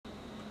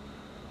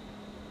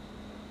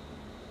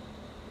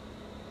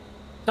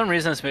For some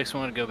reason, this makes me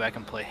want to go back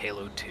and play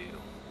Halo 2.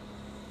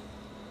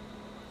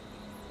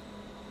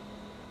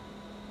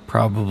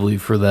 Probably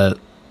for that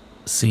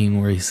scene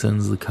where he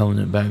sends the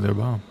Covenant back their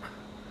bomb.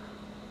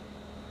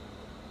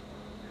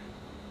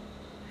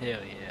 Hell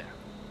yeah.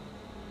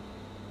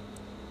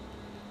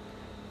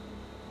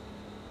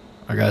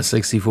 I got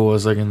 64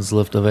 seconds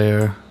left of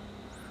air.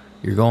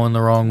 You're going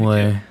the wrong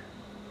way.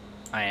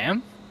 I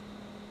am?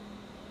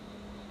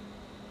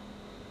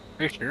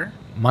 Are you sure?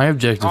 My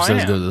objective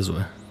says go this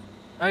way.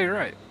 Oh, you're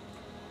right.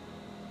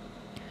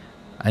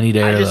 I need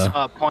air, I just though.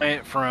 saw a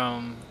point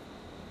from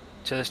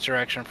to this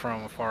direction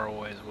from a far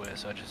ways away,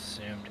 so I just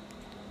assumed.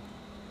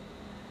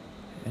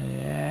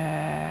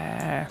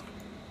 Yeah.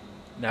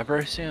 Never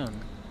assume.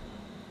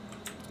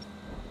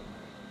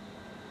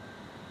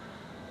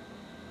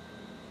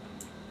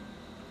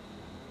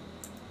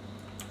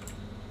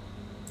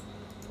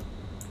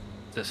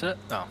 Is this it?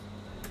 Oh.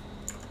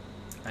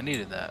 I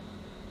needed that.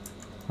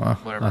 Well,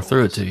 whatever I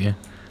threw it to you.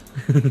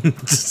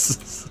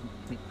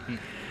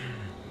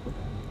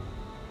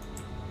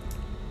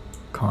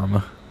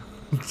 Karma.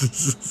 I don't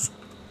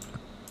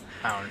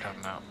know what you're talking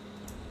about.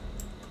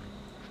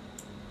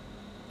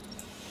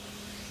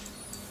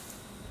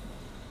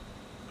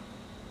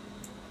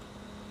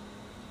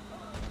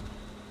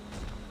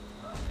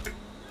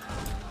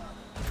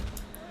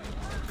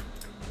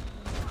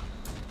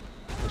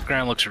 This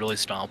ground looks really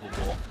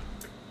stompable.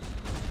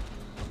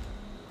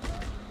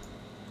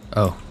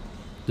 Oh.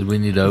 Did we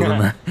need to open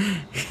that? I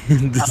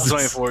was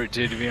waiting for it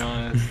too, to be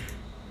honest.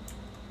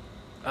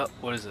 Oh,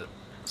 what is it?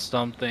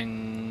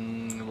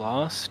 Something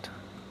lost?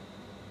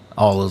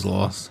 All is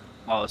lost.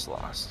 All is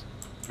lost.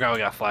 Forgot we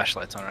got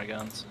flashlights on our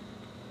guns.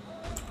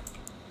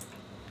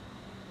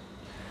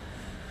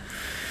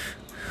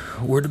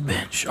 Where the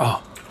bench?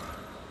 Oh.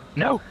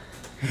 No!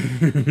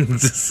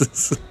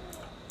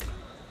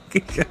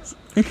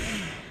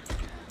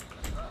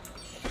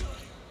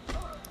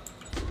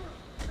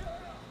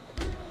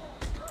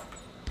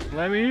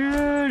 Let me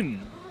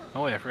in!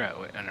 Oh wait, I forgot.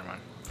 Wait, never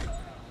mind.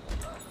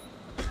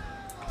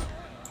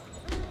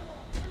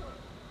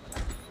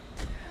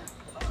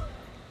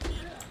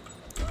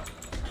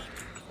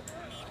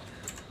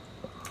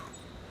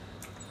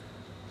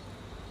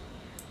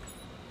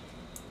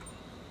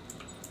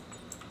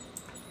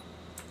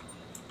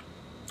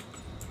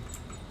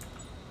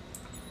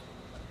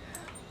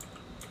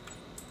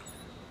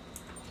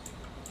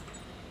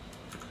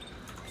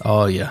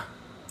 Oh, yeah.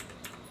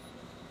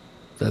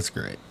 That's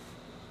great.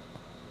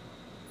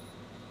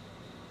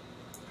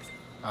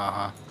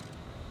 Uh-huh.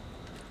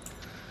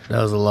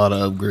 That was a lot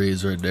of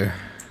upgrades right there.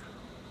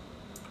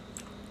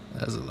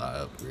 That was a lot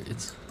of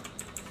upgrades.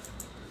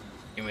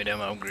 Give me them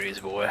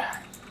upgrades, boy.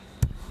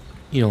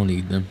 You don't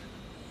need them.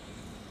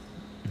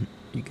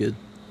 You good?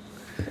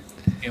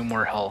 Give me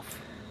more health.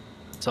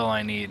 That's all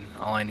I need.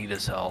 All I need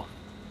is health.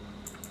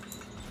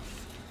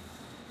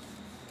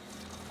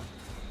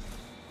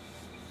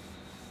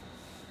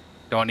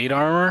 Do I need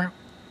armor?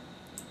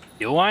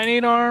 Do I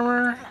need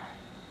armor?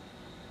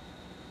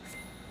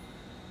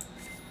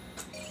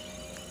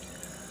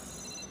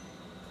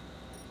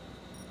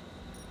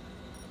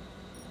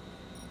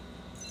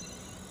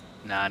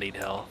 Nah, I need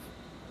health.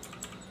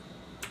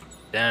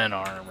 Then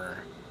armor.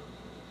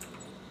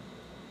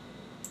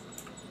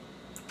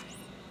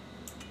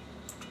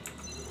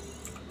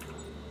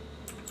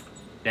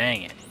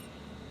 Dang it.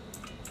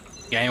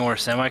 Got any more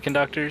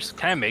semiconductors?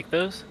 Can I make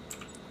those?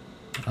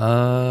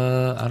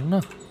 I don't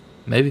know.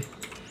 Maybe.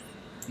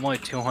 I'm only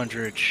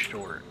 200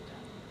 short.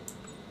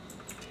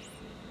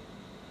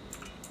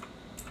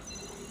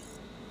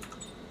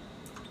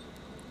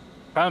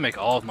 Probably make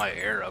all of my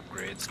air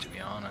upgrades, to be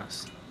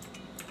honest.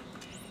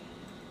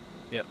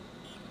 Yep.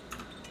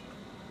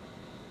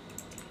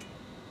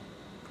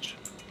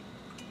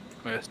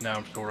 Yes, now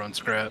I'm short on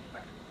scrap.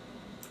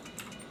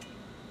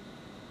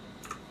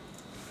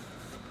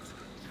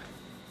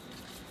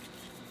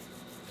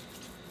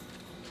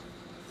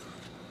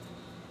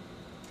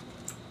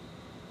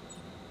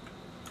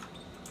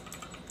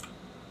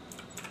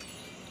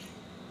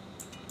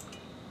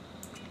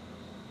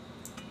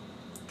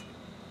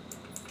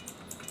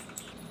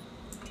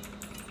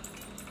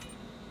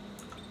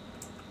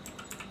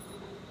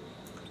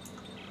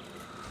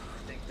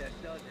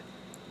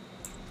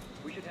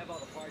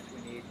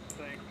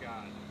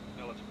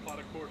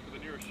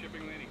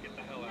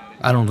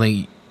 I don't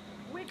think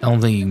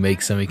you can make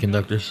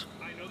semiconductors.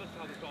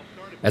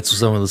 That's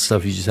some of the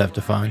stuff you just have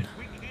to find.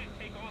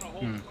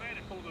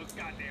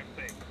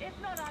 If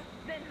not us,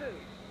 then who?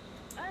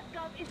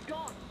 Earthgov is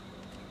gone.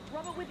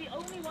 Robert, we're the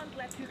only ones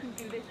left who can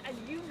do this, and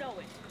you know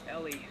it.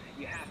 Ellie,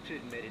 you have to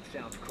admit it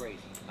sounds crazy.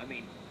 I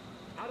mean,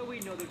 how do we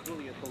know there's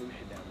really a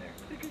solution down there?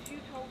 Because you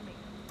told me.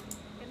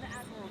 In the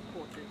Admiral's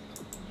quarters,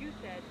 you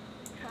said,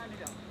 turn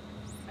it off.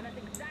 And that's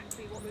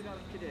exactly what we're going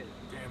to do.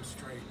 Damn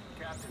straight.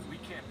 Captain, we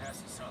can't pass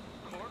this up.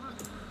 Carter,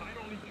 I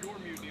don't need your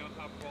mutiny on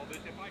top of all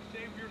this. If I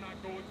say you're not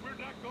going, we're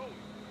not going.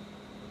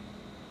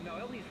 No,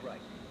 Ellie's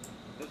right.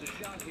 There's a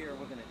shot here,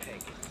 we're gonna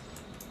take it.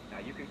 Now,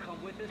 you can come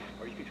with us,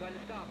 or you can try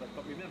to stop us,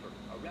 but remember,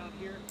 around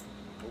here,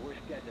 But we're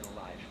dead and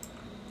alive.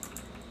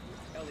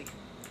 Ellie,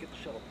 get the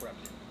shuttle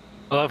prepped.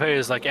 I love how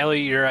he's like,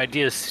 Ellie, your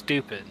idea is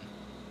stupid.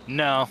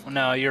 No,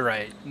 you're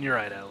right. You're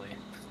right, Ellie.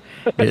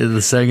 Yeah,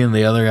 the second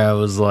the other guy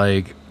was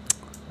like,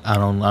 I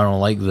don't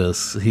like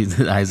this.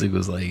 Isaac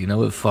was like, you know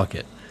what? Fuck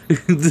it.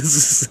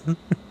 He's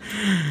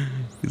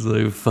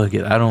like, fuck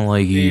it. I don't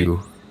like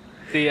you.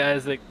 See,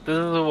 Isaac, this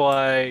is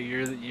why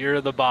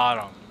you're the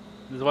bottom.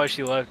 This is why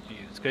she left you.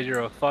 It's because you're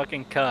a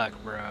fucking cuck,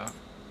 bro.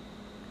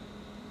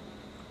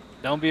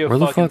 Don't be a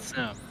fucking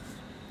simp.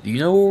 Do you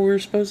know where we're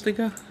supposed to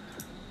go?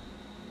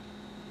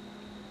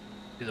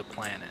 To the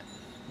planet.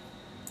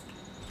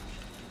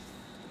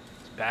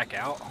 It's back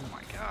out? Oh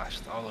my gosh,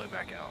 it's all the way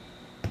back out.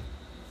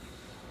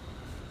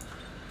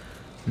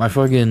 My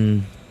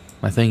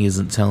thing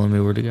isn't telling me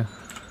where to go.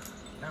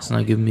 It's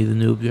not giving me the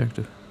new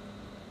objective.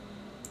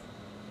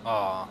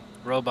 Aw,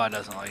 robot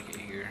doesn't like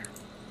it here.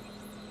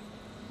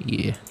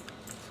 Yeah.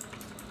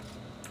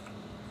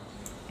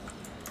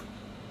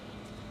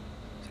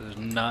 So there's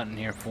nothing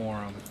here for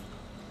him.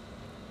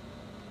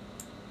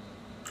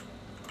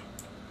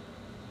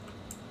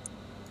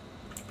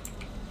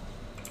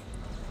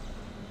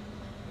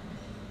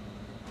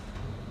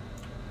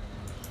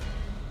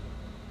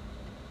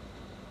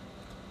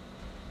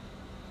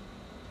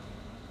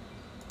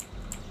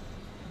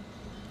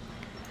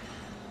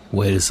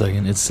 Wait a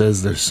second, it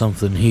says there's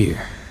something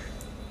here.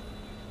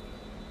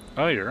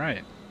 Oh, you're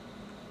right.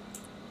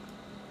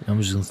 I'm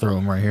just gonna throw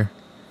him right here.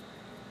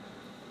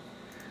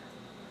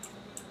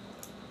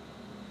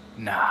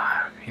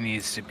 Nah, he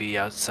needs to be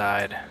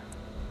outside.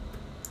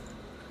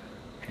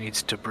 He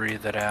needs to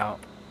breathe it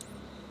out.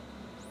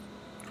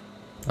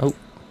 Oh.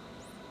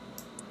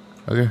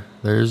 Okay,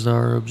 there's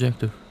our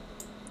objective.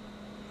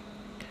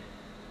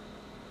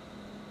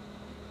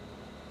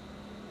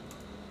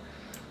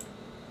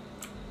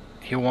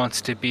 He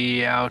wants to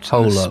be out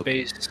Hold in the up.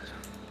 space.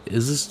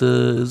 Is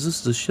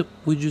this the ship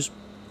we just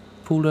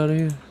pulled out of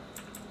here?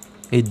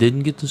 It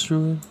didn't get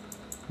destroyed?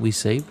 We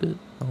saved it?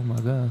 Oh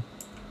my god.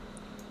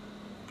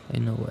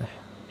 Ain't no way.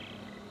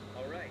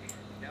 Alright,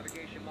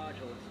 navigation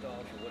module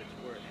installed for what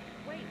it's worth.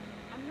 Wait,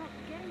 I'm not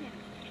getting it.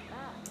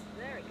 Ah,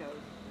 there it goes.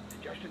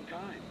 Just in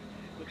time.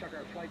 Looks like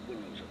our flight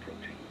window's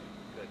approaching.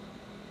 Good.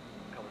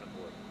 Coming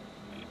aboard.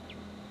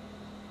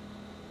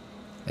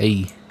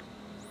 Hey.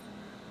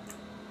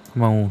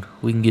 Come on,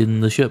 we can get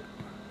in the ship.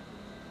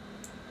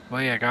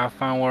 Wait, I gotta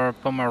find where I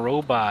put my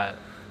robot.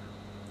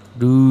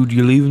 Dude,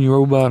 you're leaving your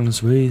robot in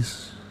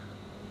space.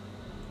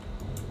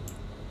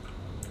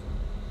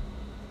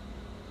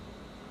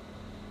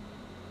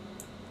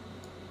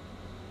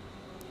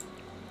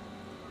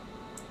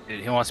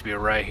 Dude, he wants to be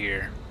right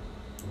here.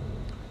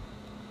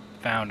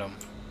 Found him.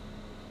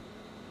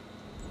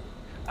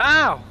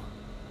 Ow!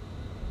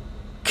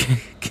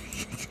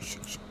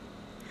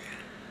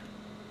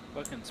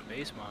 Fucking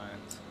space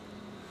mines.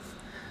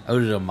 Oh,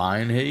 did a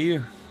mine hit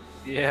you?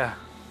 Yeah.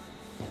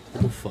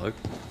 What the fuck?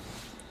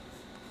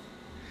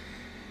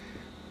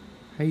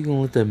 How you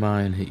gonna let that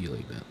mine hit you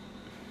like that?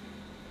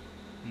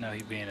 No,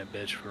 he being a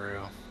bitch for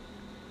real.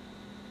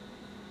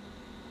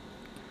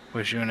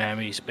 Wish you an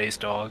Amity space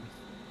dog.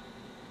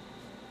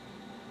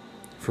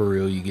 For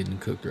real, you getting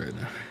cooked right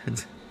now.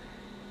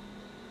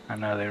 I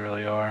know they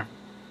really are.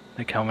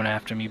 They're coming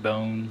after me,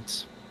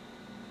 Bones.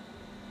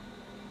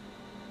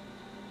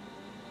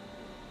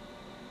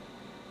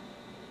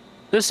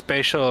 This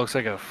space shuttle looks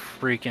like a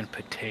freaking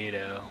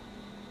potato.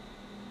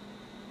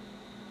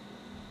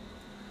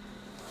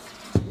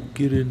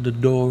 Get in the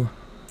door.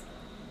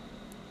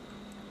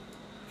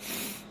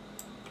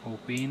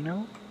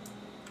 Opino?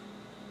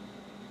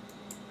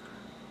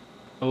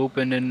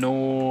 Open the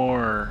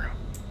door.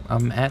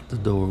 I'm at the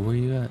door. Where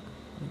you at?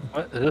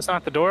 What? Is this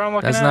not the door I'm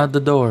looking That's at? not the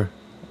door.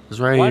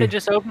 It's right Why here. did it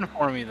just open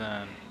for me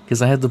then?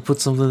 Because I had to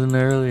put something in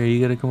there earlier. You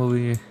gotta come over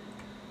here.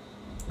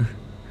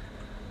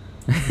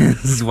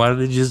 Why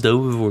did it just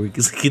open for me?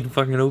 Because it can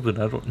fucking open.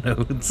 I don't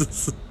know. It's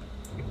just...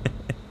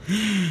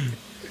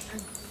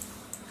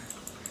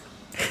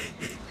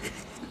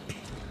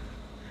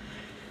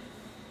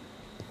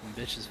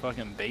 Bitch is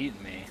fucking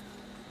baiting me.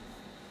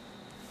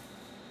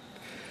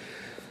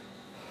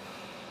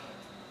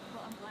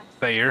 Well, I'm glad to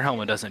Bet your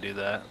helmet doesn't do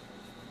that.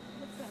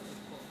 What's that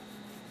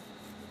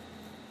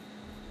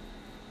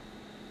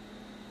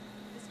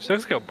for? She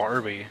looks like a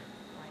Barbie.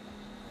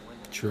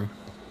 True.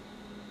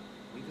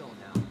 We go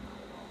now.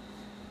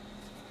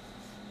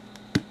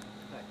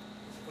 Hey,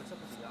 what's up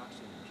with the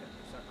oxygen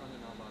injector? Start running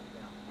all locked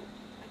down.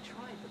 I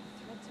tried, but the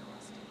threads are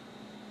rusty.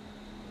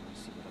 Let me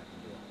see what I can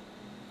do.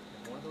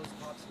 If one of those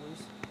pops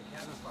loose, the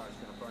cabin fire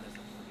is going to burn us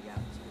up to the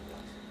atmosphere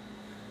does.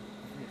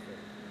 Do me a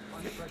favor.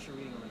 Find the pressure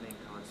reading on the main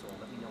console.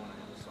 Let me know when I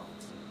have a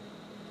solid state.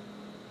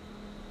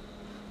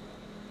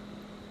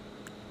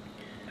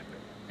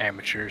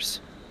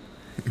 Amateurs.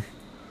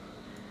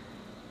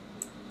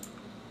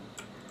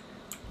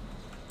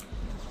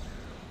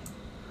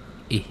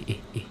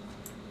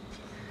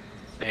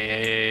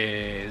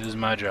 Hey, this is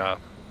my job.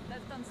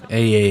 That's done something.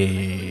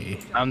 Hey.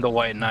 I'm the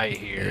white knight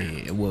here.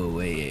 Hey, whoa,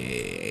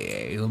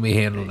 hey, let me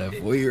handle that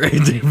for you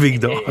right there, big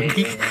dog.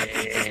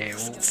 Hey,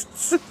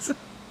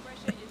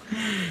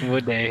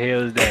 What the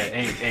hell is that?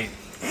 Hey.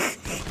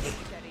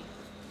 Steady.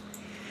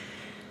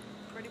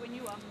 Ready when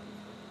you are.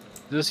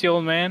 Is this the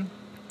old man?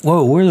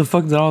 Whoa, where the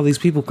fuck did all these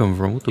people come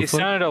from? What the He fuck?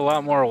 sounded a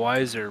lot more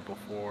wiser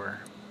before.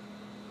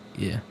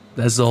 Yeah,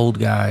 that's the old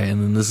guy,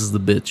 and then this is the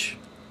bitch.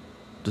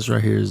 This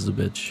right here is the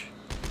bitch.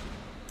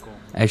 Cool.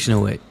 Actually,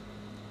 no, wait.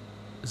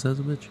 Is that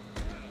the bitch?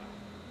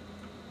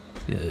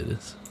 Yeah, it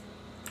is.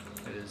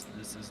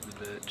 This is the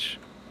bitch.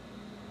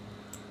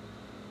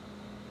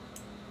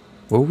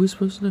 What were we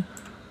supposed to do?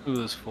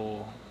 Who is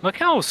full? Look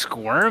how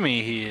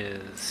squirmy he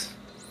is.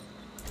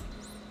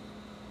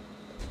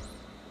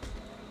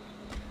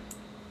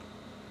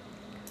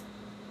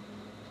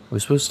 Are we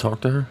supposed to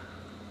talk to her?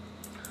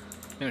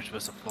 I think we're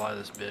supposed to fly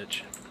this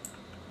bitch.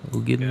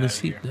 We'll get in Get the outta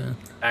seat here. then.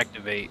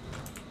 Activate.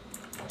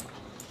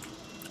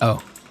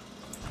 Oh.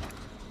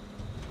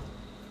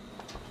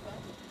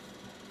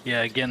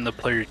 Yeah, get in the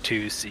player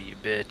 2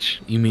 seat, bitch.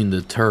 You mean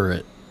the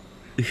turret?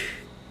 This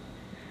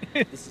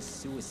is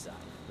suicide.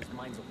 This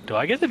mine's a Do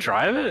I get to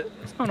drive it?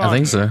 What's going I on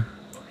think here?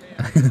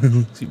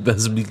 so. You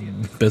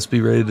best be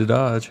ready to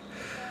dodge.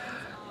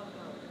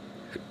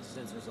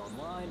 sensors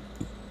online.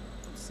 I'm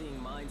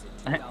seeing mines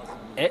at 2,000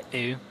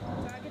 meters.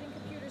 Uh-oh. Targeting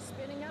computer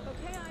spinning up.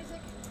 Okay,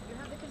 Isaac. You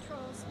have the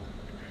controls.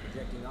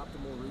 Projecting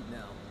optimal route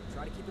now.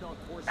 Try to keep it on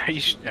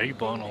course. Are you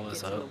blowing all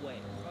this up?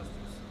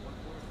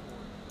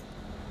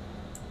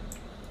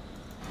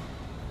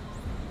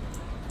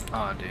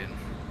 Oh, dude.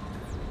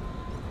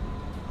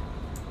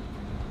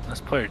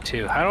 That's player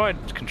 2. How do I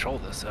control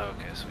this? Oh,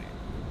 okay, sweet.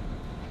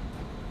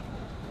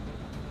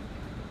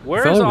 I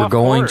Where's feel like we're off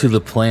going course? to the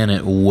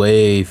planet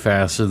way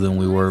faster than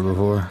we were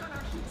before.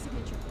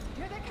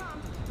 Here they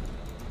come.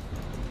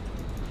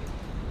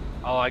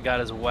 All I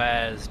got is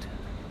WASD.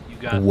 You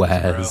got this,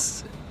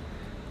 Waz.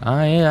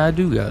 Ah, yeah, I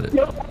do got it.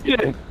 bro.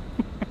 Yeah.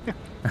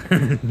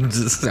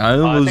 Just, I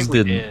Oh, I almost think we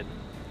didn't. did.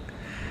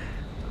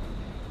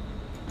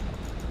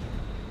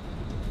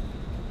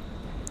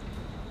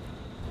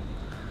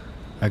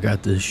 I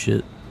got this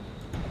shit.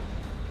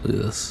 Look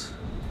at this.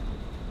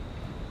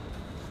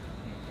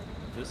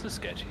 This is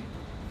sketchy.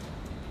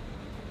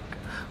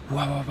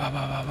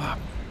 Wow.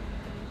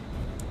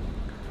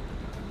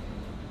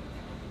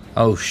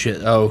 Oh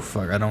shit. Oh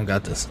fuck. I don't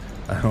got this.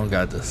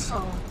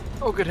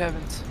 Oh, good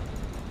heavens.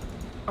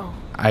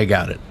 I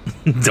got it.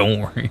 Don't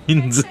worry.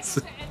 Exit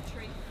to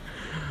entry.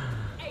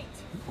 8.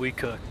 We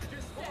cooked.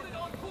 Just hold it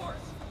on course.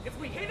 If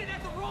we hit it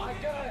at the wrong I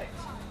got it.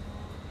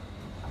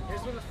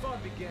 Here's where the fun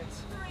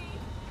begins. 3,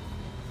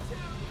 2,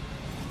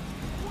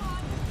 1.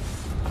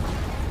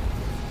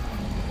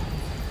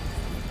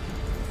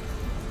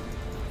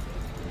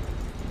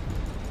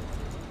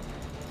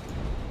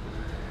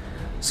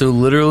 So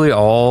literally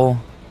all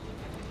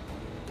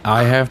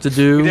I have to We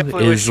do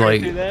definitely went is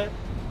straight like through that.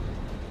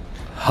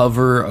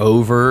 hover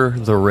over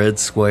the red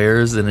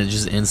squares and it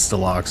just insta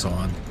locks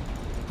on.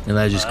 And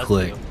I just that's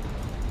click. dope.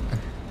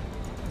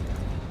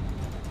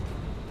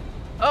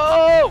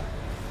 Oh!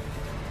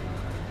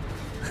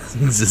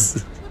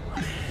 Just-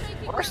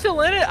 We're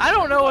still in it? I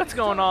don't know what's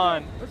going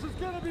on. This is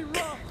gonna be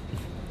rough.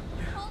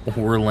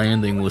 we're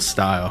landing with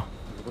style.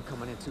 We're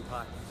coming in too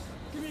hot.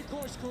 Give me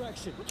course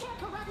correction. We can't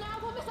correct now.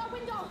 We'll miss our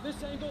window.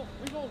 This angle,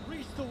 we won't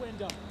reach the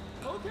window.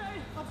 Okay,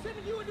 I'm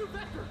sending you a new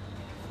vector.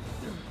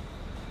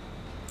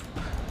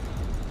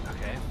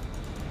 Okay.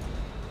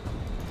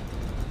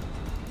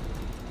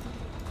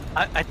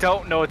 I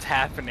don't know what's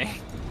happening.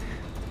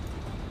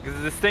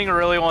 Because this thing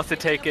really wants to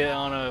take it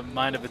on a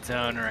mind of its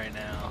own right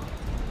now.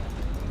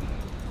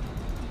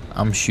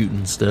 I'm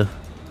shooting stuff.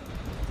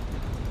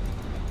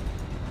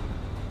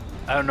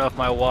 I don't know if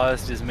my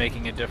WASD is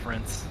making a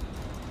difference.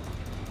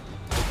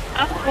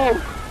 Ow!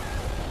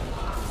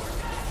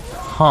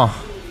 Huh.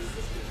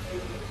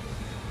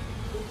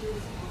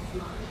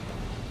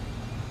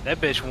 That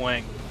bitch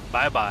went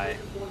bye-bye.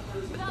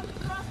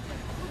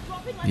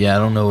 Yeah, I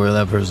don't know where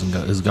that person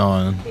is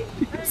gone.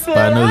 But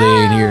I know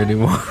they ain't here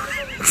anymore.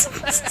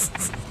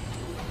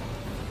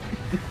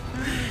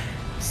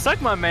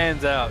 Suck my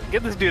mans out.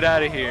 Get this dude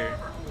out of here.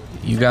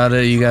 You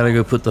gotta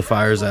go put the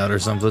fires out or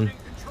something.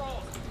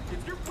 Control.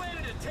 If you're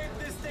planning to tape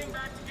this thing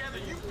back together,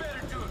 you better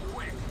do it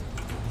quick.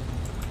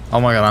 Oh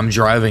my god, I'm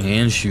driving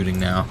and shooting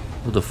now.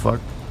 What the fuck?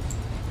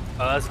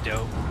 Oh, that's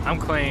dope. I'm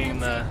putting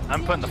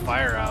the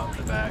fire out in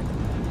the back.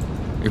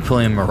 You're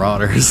playing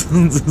Marauders.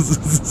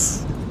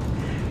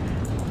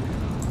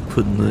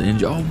 Putting the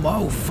engine.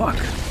 Oh fuck.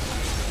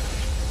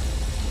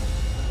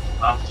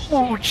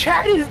 Oh,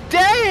 Chad is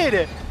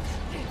dead!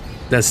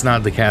 That's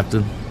not the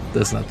captain.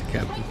 That's not the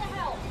captain.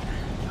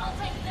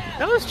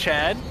 That was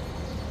Chad.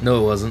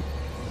 No, it wasn't.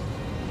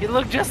 He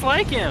looked just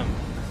like him.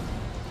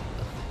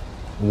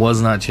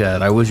 Was not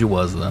Chad. I wish it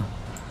was though.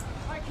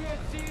 I can't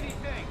see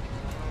anything.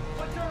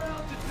 What's our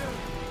altitude?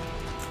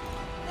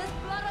 There's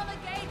blood on the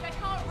gauge. I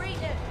can't read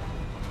it.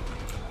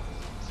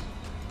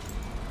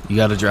 You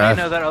gotta I didn't drive.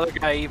 know that other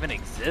guy even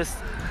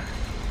existed.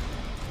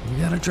 You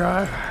gotta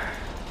drive.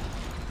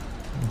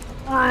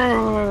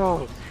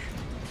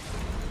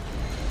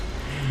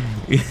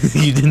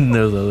 You didn't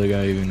know the other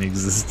guy even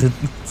existed.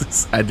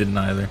 I didn't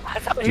either. I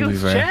thought he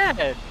was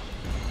Chad.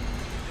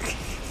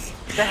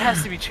 That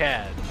has to be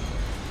Chad.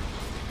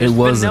 It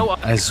wasn't.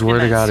 I swear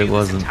to God, it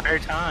wasn't. Entire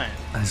time.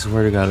 I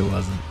swear to God, it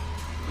wasn't.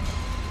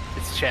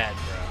 It's Chad,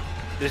 bro.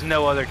 There's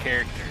no other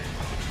character.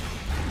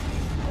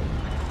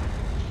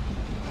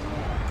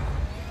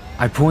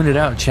 I pointed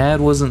out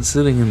Chad wasn't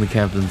sitting in the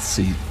captain's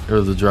seat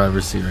or the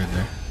driver's seat right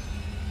there.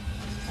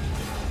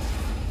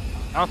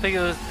 I don't think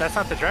it was. That's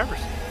not the driver's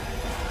seat.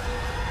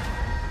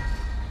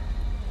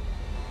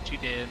 She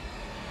did.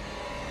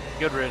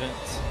 Good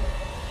riddance.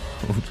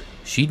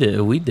 She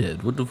did. We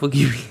did. What the fuck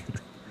you mean?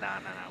 Nah.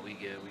 We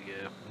good.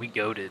 We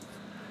goated.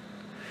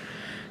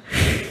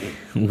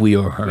 We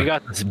are her. We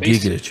got the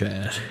space. Giga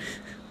Chad.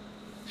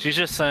 She's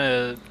just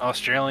an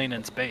Australian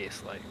in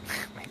space. Like,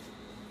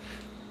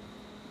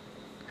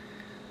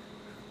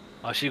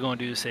 all she gonna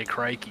do is say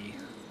crikey.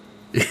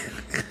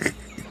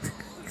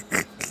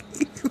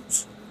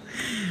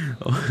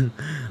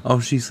 All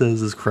she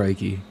says is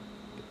crikey.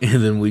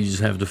 And then we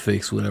just have to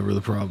fix whatever the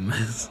problem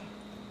is.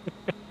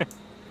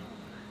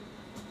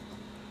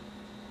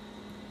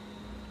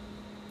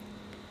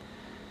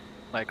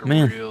 Like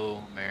Man.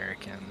 real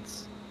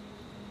Americans.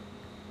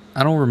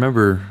 I don't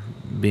remember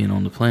being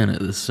on the planet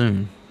this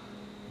soon.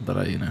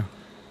 But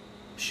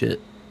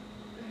shit.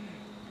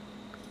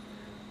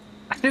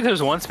 I think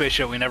there's one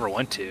spaceship we never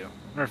went to. I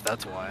wonder if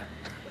that's why.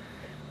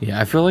 Yeah,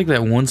 I feel like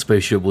that one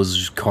spaceship was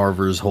just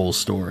Carver's whole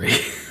story.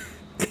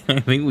 I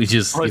think we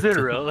just... Was it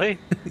really?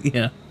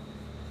 Yeah.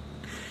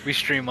 We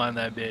streamlined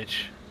that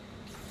bitch.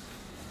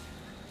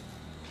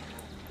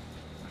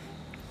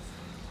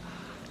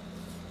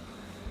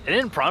 It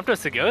didn't prompt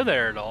us to go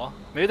there at all.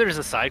 Maybe there's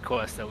a side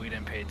quest that we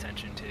didn't pay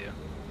attention to.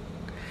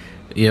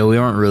 Yeah, we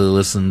aren't really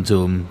listening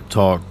to him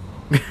talk.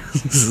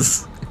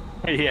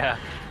 Yeah.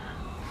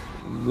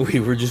 We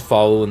were just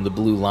following the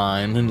blue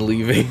line and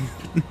leaving.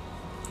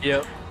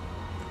 Yep.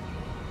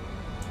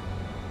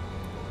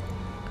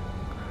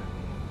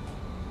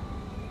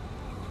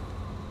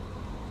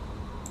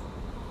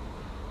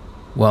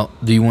 Well,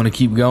 do you want to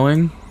keep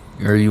going?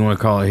 Or do you want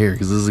to call it here?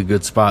 Because this is a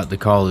good spot to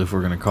call it if we're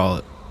going to call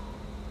it.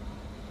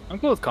 I'm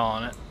cool with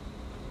calling it.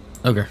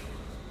 Okay.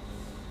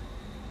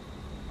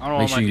 I don't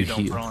Make want sure my you dude don't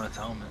heal. put on his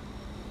helmet.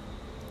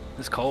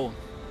 It's cold.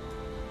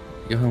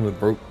 Your helmet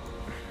broke.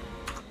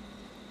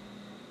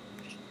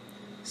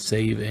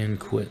 Save and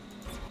quit.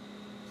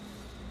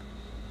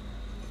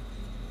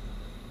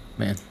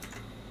 Man.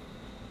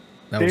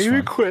 That was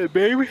fun. Quit,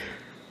 baby.